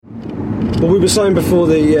Well, we were saying before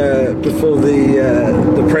the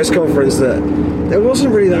press conference that there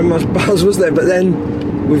wasn't really that much buzz, was there? But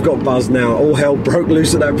then we've got buzz now. All hell broke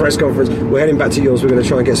loose at that press conference. We're heading back to yours. We're going to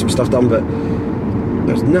try and get some stuff done, but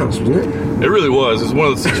that was nuts, wasn't it? It really was. It's one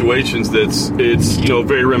of the situations it's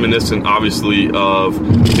very reminiscent, obviously, of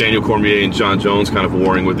Daniel Cormier and John Jones kind of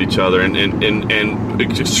warring with each other, and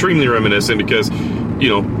extremely reminiscent because,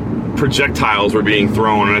 projectiles were being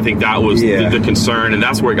thrown, and I think that was the concern, and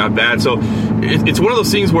that's where it got bad. So it's one of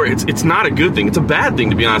those things where it's not a good thing. It's a bad thing,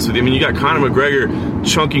 to be honest with you. I mean, you got Conor McGregor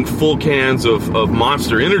chunking full cans of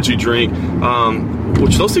Monster energy drink,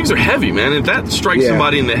 which those things are heavy, man. If that strikes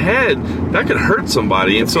somebody in the head, that could hurt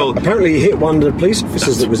somebody. And so apparently he hit one of the police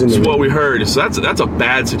officers that was in the room. That's what we heard. So that's a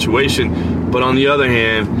bad situation. But on the other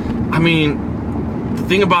hand, I mean, the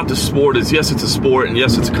thing about the sport is, yes, it's a sport, and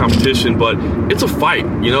yes, it's a competition, but it's a fight.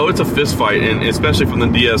 It's a fist fight, and especially from the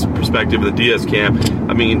Diaz perspective, the Diaz camp.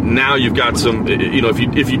 I mean, now you've got some. If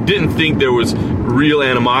you didn't think there was real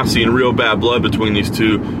animosity and real bad blood between these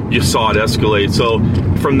two, you saw it escalate. So,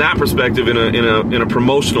 from that perspective, in a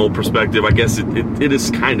promotional perspective, I guess it is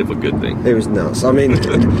kind of a good thing. It was nuts. I mean,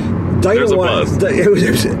 Dana White.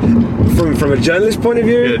 From a journalist point of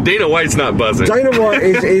view, Dana White's not buzzing. Dana White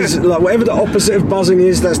is like whatever the opposite of buzzing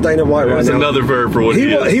is. That's Dana White right now. There's another verb for what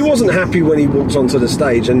he is. He wasn't happy when he walked onto the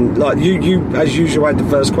stage, and like you as usual had the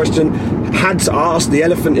first question. Had to ask the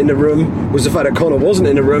elephant in the room was the fact that Conor wasn't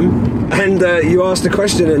in the room, and you asked the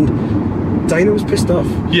question, and Dana was pissed off.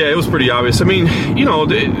 Yeah, it was pretty obvious. I mean,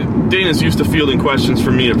 Dana's used to fielding questions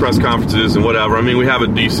from me at press conferences and whatever. I mean, we have a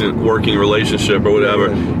decent working relationship or whatever,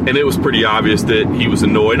 and it was pretty obvious that he was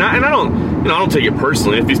annoyed. And I don't take it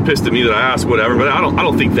personally if he's pissed at me that I ask whatever. But I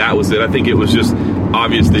don't think that was it. I think it was just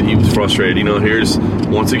obvious that he was frustrated. Here's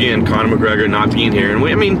once again Conor McGregor not being here, and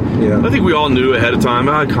I think we all knew ahead of time.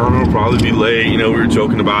 Conor will probably be late. We were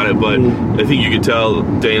joking about it, but I think you could tell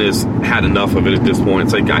Dana's had enough of it at this point.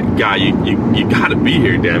 It's like, guy, you got to be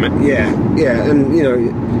here, damn it. Yeah, and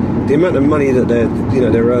the amount of money that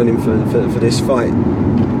they're earning for this fight.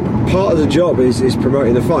 Part of the job is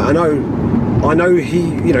promoting the fight. I know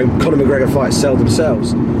Conor McGregor fights sell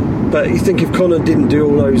themselves, but you think if Conor didn't do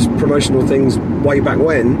all those promotional things way back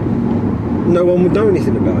when, no one would know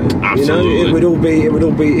anything about it. Absolutely.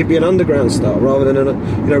 It'd be an underground star rather than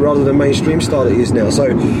a mainstream star that he is now. So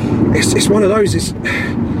it's one of those.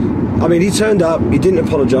 He turned up. He didn't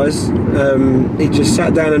apologise. He just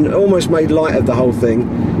sat down and almost made light of the whole thing.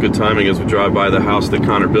 Good timing as we drive by the house that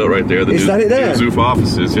Conor built right there. Is that it there? The Zoof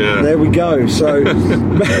offices, yeah. There we go. So,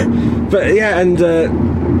 but yeah, and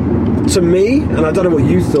to me, and I don't know what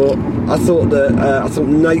you thought. I thought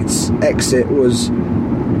Nate's exit was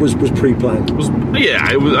pre-planned. It was.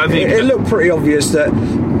 I think it looked pretty obvious that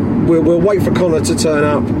we'll wait for Conor to turn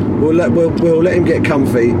up. We'll let him get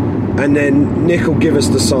comfy. And then Nick will give us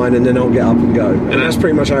the sign, and then I'll get up and go. And that's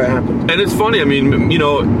pretty much how it happened. And it's funny. I mean,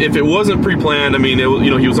 if it wasn't pre-planned, I mean, he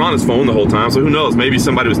was on his phone the whole time. So who knows? Maybe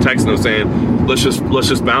somebody was texting him saying, "Let's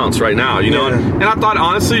just bounce right now." And I thought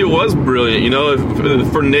honestly it was brilliant.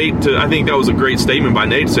 For Nate I think that was a great statement by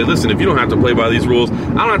Nate to say, "Listen, if you don't have to play by these rules, I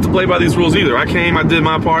don't have to play by these rules either. I came, I did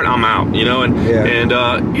my part, I'm out."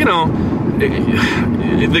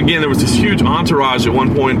 Again, there was this huge entourage at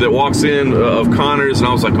one point that walks in of Conor's, and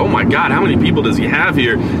I was like, oh my God, how many people does he have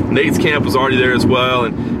here? Nate's camp was already there as well,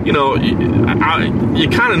 and you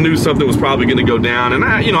kind of knew something was probably going to go down, and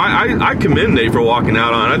I commend Nate for walking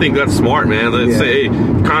out on it. I think that's smart, man. Let's say, hey,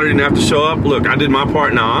 Conor didn't have to show up. Look, I did my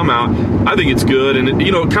part, now I'm out. I think it's good, and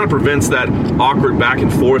it kind of prevents that awkward back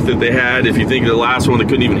and forth that they had. If you think of the last one, they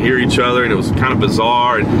couldn't even hear each other, and it was kind of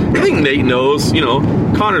bizarre. And I think Nate knows,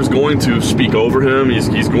 Conor's going to speak over him.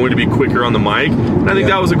 He's going to be quicker on the mic. And I think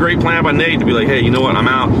that was a great plan by Nate to be like, hey, you know what, I'm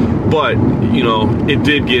out. But, it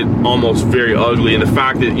did get almost very ugly. And the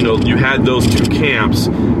fact that, you had those two camps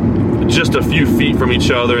just a few feet from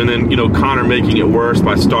each other, and then, Conor making it worse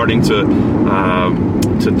by starting to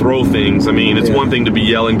throw things. I mean, it's one thing to be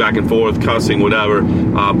yelling back and forth, cussing, whatever.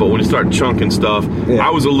 But when you start chunking stuff, I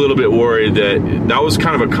was a little bit worried that was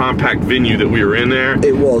kind of a compact venue that we were in there.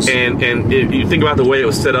 It was. And if you think about the way it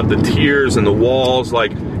was set up, the tiers and the walls,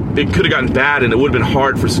 like, it could have gotten bad, and it would have been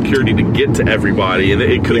hard for security to get to everybody, and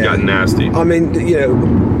it could have gotten nasty. I mean,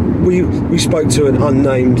 we spoke to an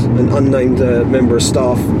unnamed member of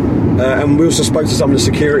staff, and we also spoke to some of the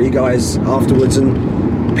security guys afterwards,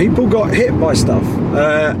 and people got hit by stuff,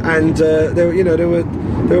 and there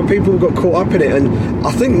were people who got caught up in it, and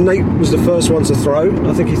I think Nate was the first one to throw.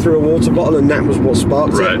 I think he threw a water bottle, and that was what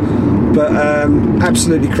sparked it. But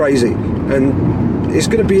absolutely crazy, and it's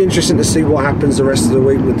going to be interesting to see what happens the rest of the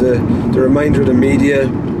week with the remainder of the media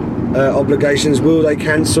obligations? Will they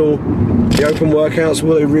cancel the open workouts?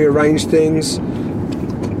 Will they rearrange things?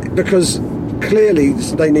 Because clearly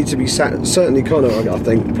they need to be sat. Certainly, Conor, I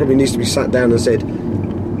think, probably needs to be sat down and said,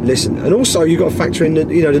 "Listen." And also, you've got to factor in the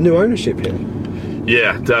new ownership here.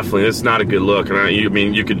 Yeah, definitely. It's not a good look. And I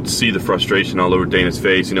mean, you could see the frustration all over Dana's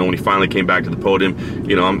face. You know, when he finally came back to the podium.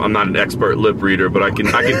 You know, I'm not an expert lip reader, but I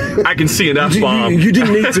can see an F-bomb. You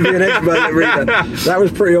didn't need to be an expert lip reader. That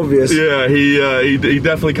was pretty obvious. Yeah, he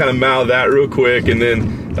definitely kind of mouthed that real quick, and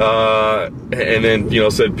then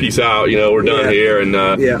said, "Peace out. You know, we're done here." And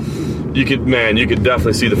you could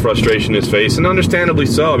definitely see the frustration in his face, and understandably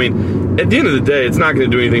so. I mean, at the end of the day, it's not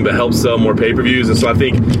going to do anything but help sell more pay-per-views, and so I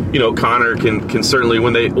think, you know, Conor can certainly,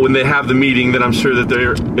 when they have the meeting that I'm sure that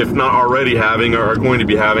they're, if not already having, or are going to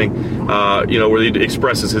be having, where he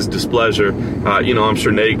expresses his displeasure, I'm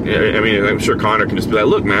sure I'm sure Conor can just be like,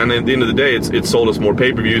 "Look, man, at the end of the day, it's sold us more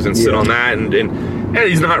pay-per-views," and sit on that, and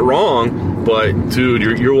he's not wrong. But dude,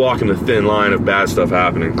 you're walking the thin line of bad stuff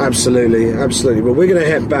happening. Absolutely. But we're going to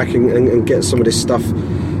head back and get some of this stuff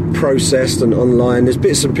processed and online. There's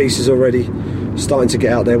bits and pieces already starting to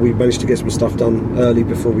get out there. We managed to get some stuff done early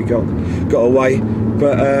before we got away.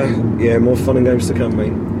 But more fun and games to come,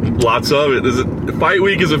 mate. Lots of it. Fight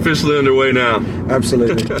week is officially underway now.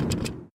 Absolutely.